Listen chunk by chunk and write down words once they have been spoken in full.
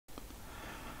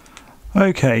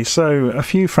Okay, so a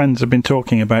few friends have been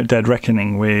talking about Dead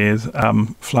Reckoning with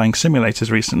flying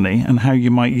simulators recently, and how you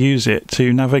might use it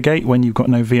to navigate when you've got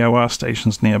no VOR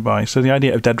stations nearby. So the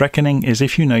idea of Dead Reckoning is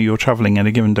if you know you're travelling in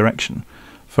a given direction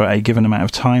for a given amount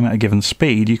of time at a given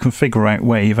speed, you can figure out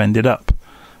where you've ended up,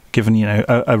 given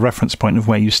a reference point of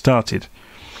where you started.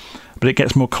 But it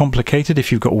gets more complicated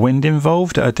if you've got wind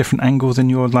involved at a different angle than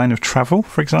your line of travel,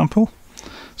 for example.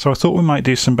 So I thought we might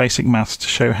do some basic maths to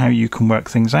show how you can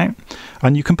work things out.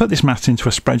 And you can put this maths into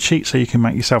a spreadsheet, so you can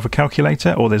make yourself a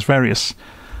calculator, or there's various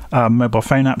mobile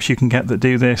phone apps you can get that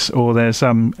do this, or there's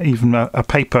even a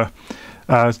paper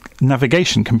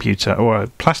navigation computer, or a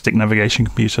plastic navigation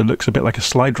computer. It looks a bit like a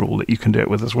slide rule that you can do it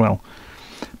with as well.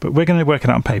 But we're going to work it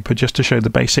out on paper just to show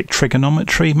the basic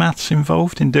trigonometry maths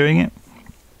involved in doing it.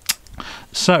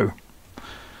 So,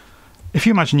 if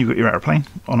you imagine you've got your aeroplane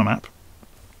on a map,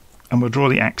 and we'll draw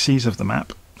the axes of the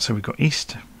map. So we've got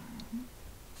east,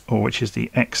 or which is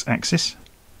the x-axis,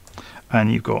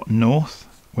 and you've got north,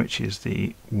 which is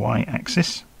the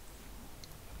y-axis.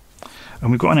 And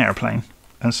we've got an aeroplane,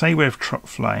 and say we're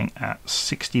flying at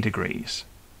 60 degrees.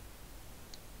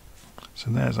 So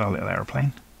there's our little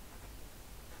aeroplane.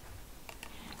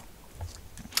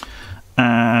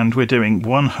 And we're doing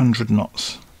 100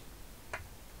 knots.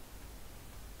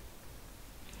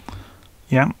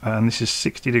 Yeah, and this is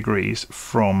 60 degrees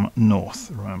from north,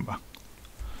 remember.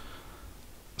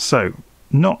 So,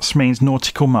 knots means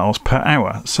nautical miles per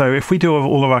hour. So if we do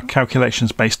all of our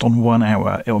calculations based on 1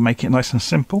 hour, it will make it nice and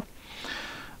simple.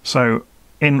 So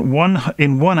in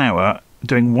one hour,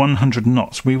 doing 100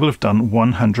 knots, we will have done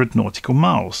 100 nautical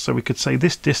miles. So we could say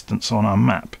this distance on our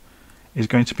map is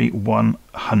going to be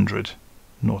 100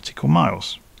 nautical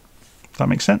miles. Does that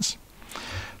make sense?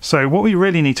 So what we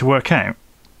really need to work out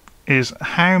is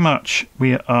how much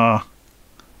we are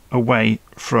away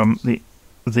from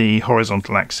the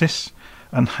horizontal axis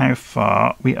and how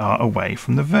far we are away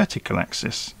from the vertical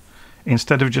axis,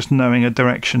 instead of just knowing a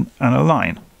direction and a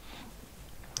line.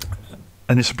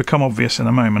 And this will become obvious in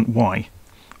a moment why,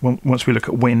 once we look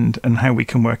at wind and how we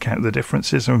can work out the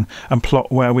differences and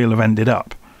plot where we'll have ended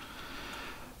up.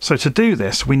 So to do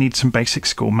this, we need some basic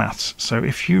school maths. So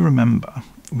if you remember,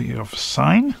 we have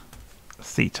sine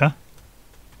theta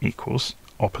equals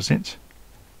opposite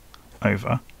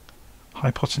over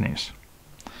hypotenuse.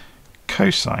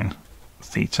 Cosine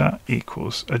theta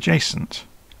equals adjacent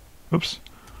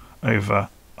over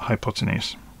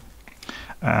hypotenuse.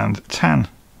 And tan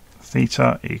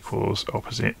theta equals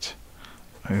opposite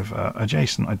over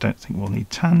adjacent. I don't think we'll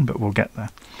need tan, but we'll get there.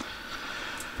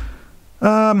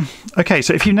 Okay,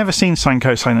 so if you've never seen sine,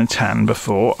 cosine and tan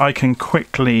before, I can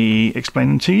quickly explain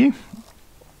them to you.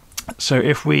 So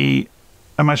if we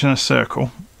imagine a circle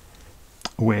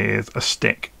with a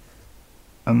stick,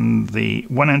 and the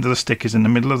one end of the stick is in the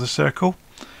middle of the circle,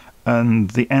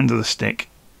 and the end of the stick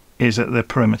is at the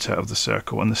perimeter of the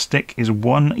circle, and the stick is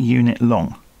 1 unit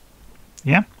long.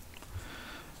 Yeah?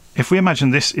 If we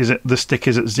imagine the stick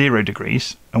is at 0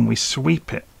 degrees, and we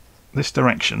sweep it this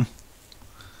direction,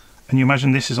 and you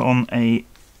imagine this is on a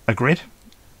grid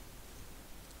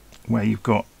where you've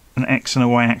got an x and a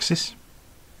y axis.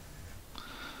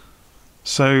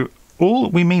 So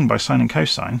all we mean by sine and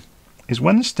cosine is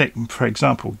when the stick, for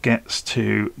example, gets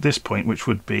to this point, which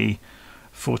would be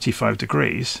 45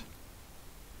 degrees,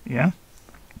 yeah,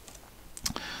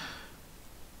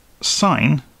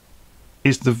 sine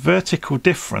is the vertical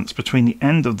difference between the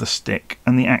end of the stick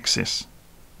and the axis,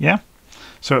 yeah?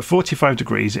 So at 45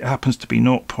 degrees, it happens to be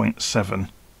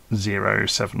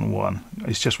 0.7071.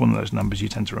 It's just one of those numbers you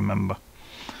tend to remember.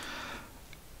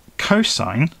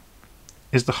 Cosine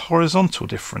is the horizontal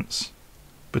difference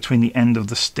between the end of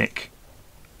the stick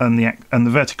and the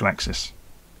vertical axis.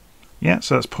 Yeah,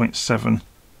 so that's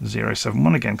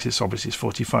 0.7071 again, because it's obviously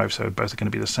 45, so both are going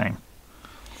to be the same.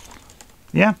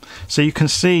 Yeah, so you can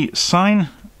see sine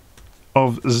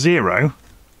of 0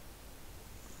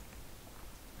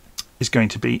 is going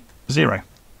to be 0.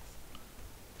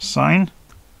 Sine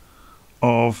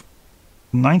of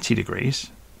 90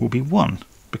 degrees will be 1,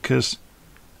 because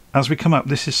as we come up,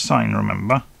 this is sine,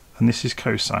 remember, and this is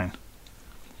cosine.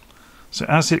 So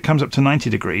as it comes up to 90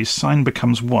 degrees, sine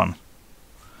becomes 1.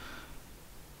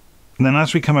 And then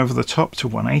as we come over the top to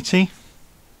 180,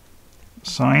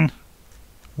 sine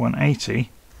 180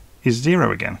 is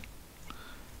 0 again.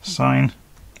 Sine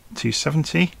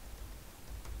 270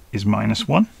 is minus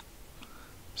 1.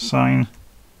 Sine,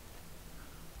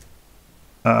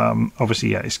 obviously,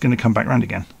 yeah, it's going to come back round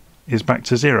again, is back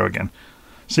to 0 again.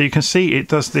 So you can see it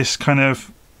does this kind of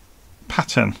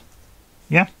pattern,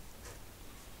 yeah,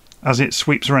 as it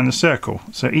sweeps around the circle.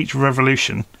 So each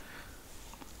revolution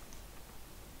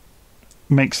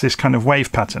makes this kind of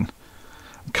wave pattern.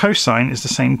 Cosine is the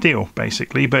same deal,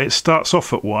 basically, but it starts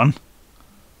off at 1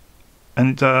 and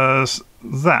it does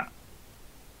that.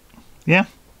 Yeah?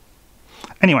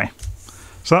 Anyway,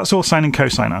 so that's all sine and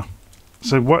cosine are.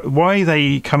 So why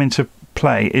they come into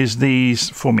play is these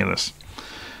formulas.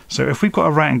 So if we've got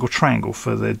a right angle triangle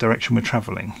for the direction we're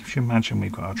travelling, if you imagine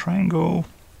we've got our triangle,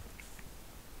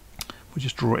 we'll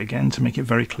just draw it again to make it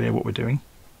very clear what we're doing.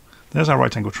 There's our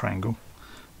right angle triangle.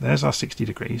 There's our 60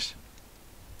 degrees.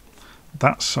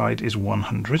 That side is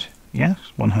 100. Yes,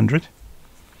 100.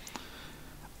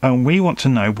 And we want to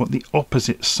know what the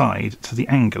opposite side to the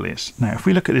angle is. Now, if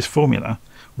we look at this formula,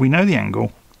 we know the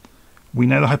angle, we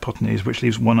know the hypotenuse, which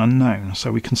leaves one unknown,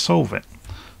 so we can solve it.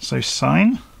 So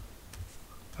sine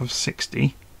of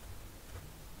 60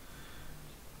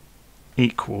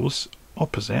 equals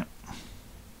opposite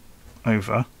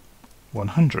over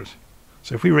 100.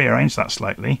 So if we rearrange that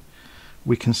slightly,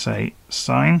 we can say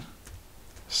sine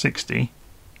 60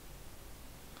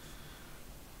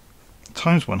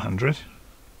 times 100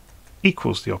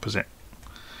 equals the opposite.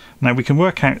 Now we can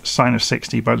work out sine of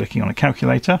 60 by looking on a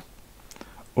calculator,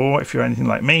 or if you're anything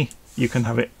like me, you can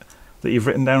have it that you've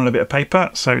written down on a bit of paper.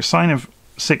 So sine of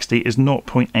 60 is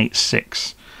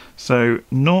 0.86. So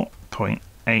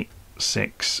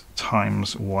 0.86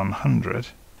 times 100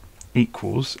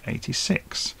 equals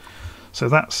 86. So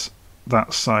that's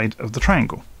that side of the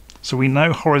triangle. So we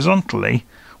know horizontally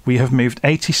we have moved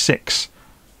 86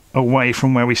 away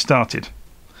from where we started.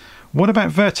 What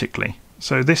about vertically?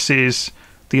 So this is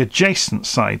the adjacent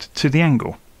side to the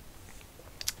angle.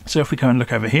 So if we go and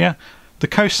look over here, the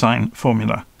cosine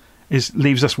formula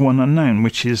leaves us one unknown,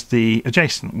 which is the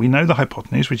adjacent. We know the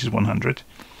hypotenuse, which is 100,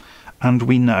 and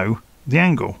we know the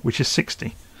angle, which is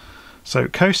 60. So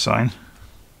cosine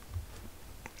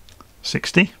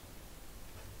 60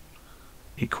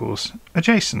 equals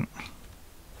adjacent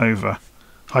over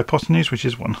hypotenuse, which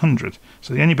is 100.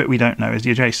 So the only bit we don't know is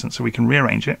the adjacent, so we can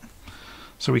rearrange it.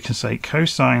 So we can say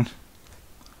cosine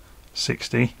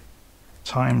 60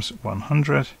 times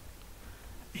 100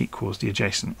 equals the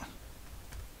adjacent.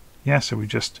 Yeah, so we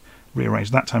just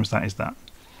rearrange that times that is that.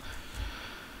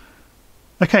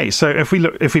 Okay, so if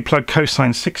we plug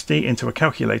cosine 60 into a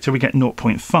calculator, we get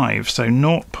 0.5. So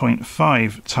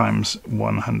 0.5 times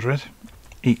 100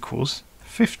 equals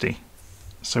 50.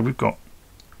 So we've got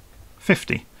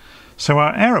 50. So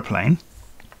our aeroplane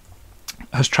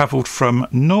has travelled from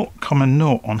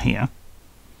 0,0 on here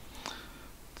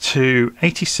to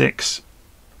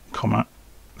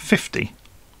 86,50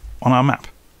 on our map.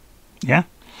 Yeah?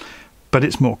 But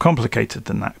it's more complicated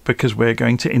than that because we're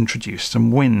going to introduce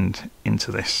some wind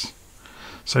into this.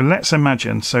 So let's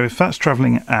imagine, so if that's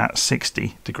travelling at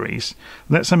 60 degrees,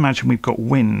 let's imagine we've got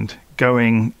wind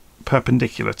going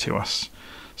perpendicular to us.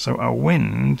 So our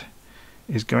wind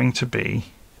is going to be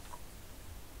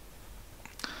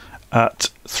at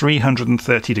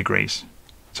 330 degrees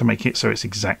to make it so it's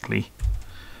exactly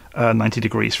 90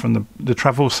 degrees from the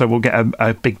travel, so we'll get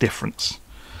a big difference.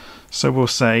 So we'll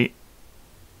say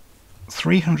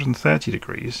 330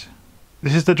 degrees.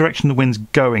 This is the direction the wind's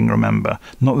going, remember,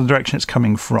 not the direction it's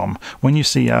coming from. When you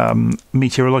see a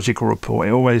meteorological report,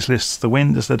 it always lists the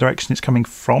wind as the direction it's coming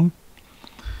from.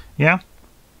 Yeah?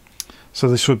 So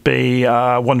this would be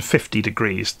 150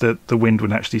 degrees that the wind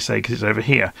would actually say because it's over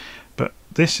here. But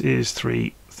this is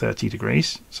 330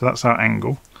 degrees, so that's our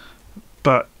angle.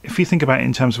 But if you think about it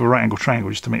in terms of a right angle triangle,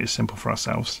 just to make this simple for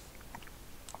ourselves,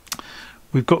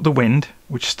 we've got the wind,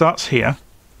 which starts here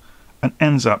and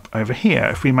ends up over here,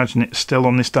 if we imagine it's still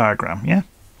on this diagram, yeah?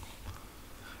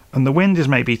 And the wind is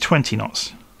maybe 20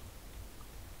 knots.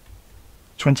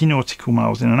 20 nautical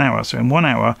miles in an hour. So in 1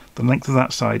 hour, the length of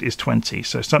that side is 20.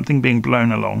 So something being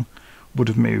blown along would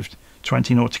have moved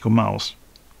 20 nautical miles.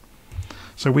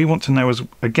 So we want to know,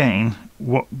 again,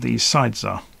 what these sides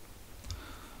are.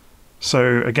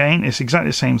 So again, it's exactly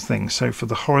the same thing. So for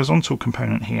the horizontal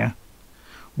component here,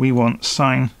 we want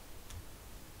sine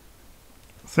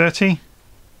 30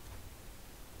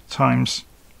 times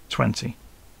 20.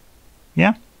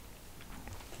 Yeah?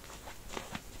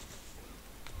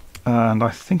 And I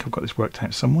think I've got this worked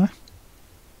out somewhere.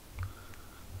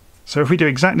 So if we do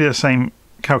exactly the same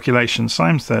calculation,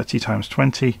 sine 30 times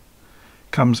 20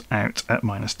 comes out at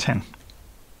minus 10.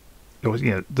 Or,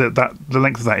 yeah, the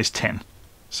length of that is 10.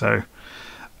 So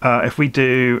if we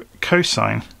do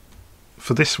cosine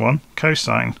for this one,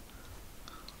 cosine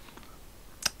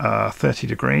 30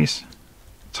 degrees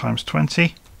times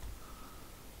 20,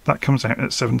 that comes out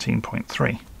at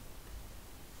 17.3.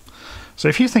 So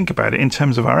if you think about it in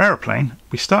terms of our aeroplane,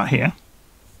 we start here.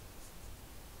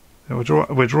 We'll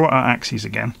draw our axes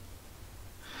again.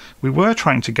 We were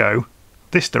trying to go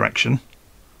this direction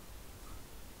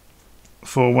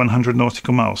for 100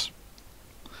 nautical miles.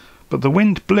 But the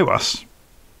wind blew us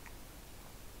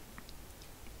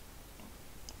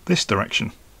this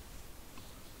direction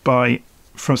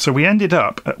so we ended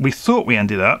up, we thought we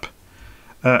ended up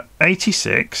at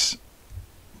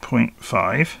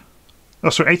 86.5,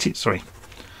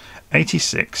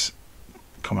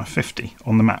 86,50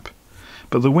 on the map.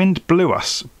 But the wind blew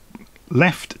us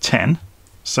left 10,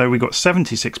 so we got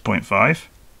 76.5,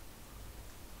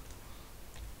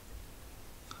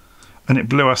 and it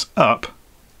blew us up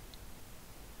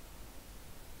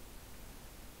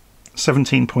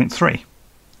 17.3.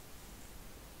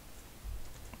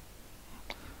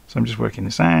 So I'm just working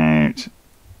this out.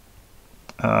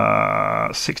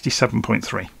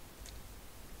 67.3.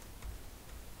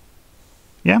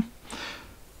 Yeah.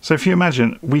 So if you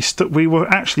imagine, we were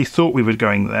actually thought we were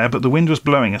going there, but the wind was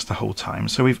blowing us the whole time.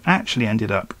 So we've actually ended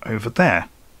up over there.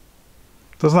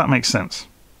 Does that make sense?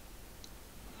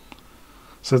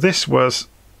 So this was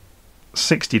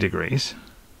 60 degrees.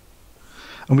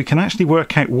 And we can actually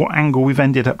work out what angle we've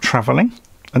ended up travelling.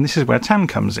 And this is where tan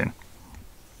comes in.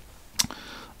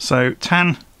 So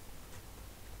tan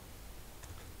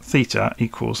theta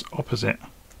equals opposite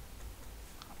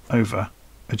over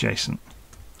adjacent.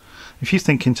 If you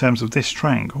think in terms of this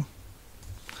triangle,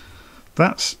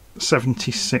 that's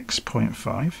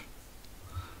 76.5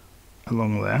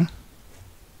 along there,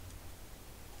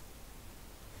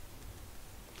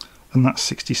 and that's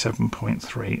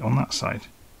 67.3 on that side.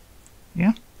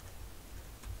 Yeah?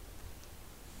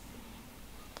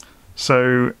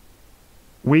 So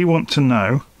we want to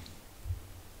know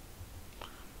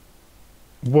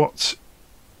what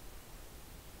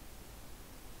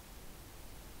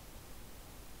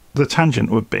the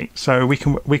tangent would be. So we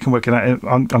can work it out.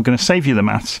 I'm going to save you the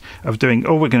maths of doing,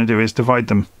 all we're going to do is divide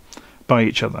them by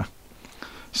each other.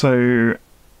 So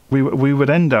we would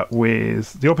end up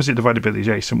with the opposite divided by the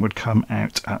adjacent would come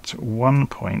out at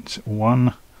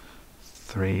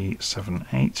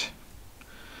 1.1378.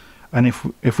 And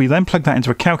if we then plug that into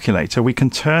a calculator, we can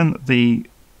turn the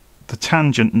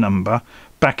tangent number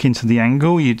back into the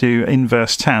angle. You do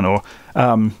inverse tan or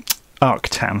arc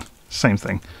tan, same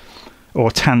thing. Or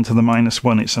tan to the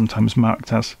 -1, it's sometimes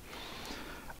marked as.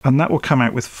 And that will come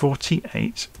out with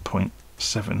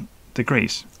 48.7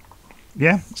 degrees.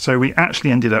 Yeah, so we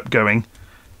actually ended up going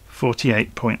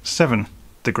 48.7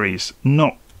 degrees,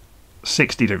 not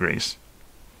 60 degrees.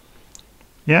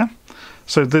 Yeah?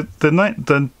 So the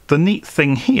neat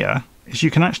thing here is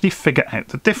you can actually figure out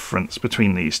the difference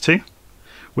between these two,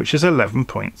 which is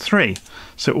 11.3.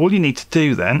 So all you need to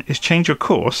do then is change your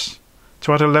course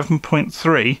to add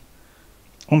 11.3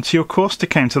 onto your course to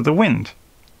counter the wind.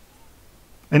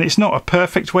 And it's not a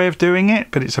perfect way of doing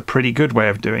it, but it's a pretty good way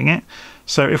of doing it.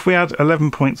 So if we add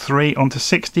 11.3 onto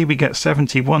 60, we get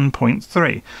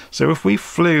 71.3. So if we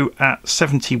flew at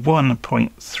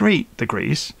 71.3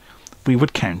 degrees, we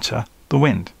would counter the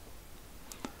wind.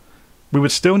 We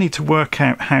would still need to work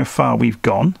out how far we've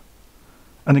gone.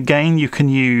 And again, you can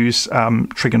use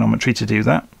trigonometry to do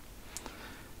that.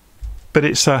 But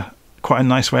it's quite a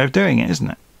nice way of doing it,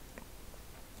 isn't it?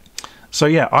 So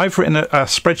yeah, I've written a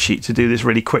spreadsheet to do this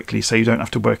really quickly so you don't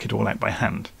have to work it all out by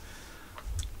hand.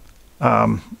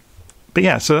 But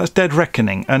yeah, so that's dead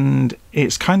reckoning, and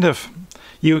it's kind of,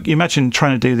 you imagine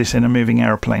trying to do this in a moving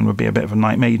aeroplane would be a bit of a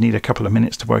nightmare. You'd need a couple of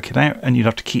minutes to work it out, and you'd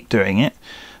have to keep doing it.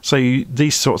 So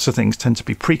these sorts of things tend to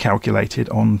be pre-calculated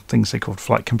on things they call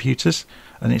flight computers,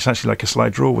 and it's actually like a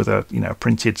slide rule with a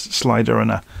printed slider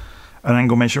and an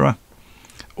angle measurer,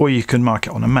 or you can mark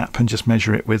it on a map and just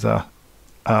measure it with a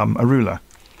ruler.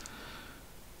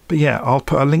 But yeah, I'll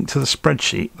put a link to the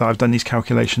spreadsheet that I've done these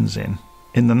calculations in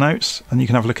the notes, and you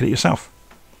can have a look at it yourself.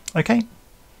 Okay,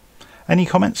 any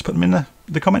comments, put them in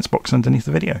the comments box underneath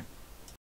the video.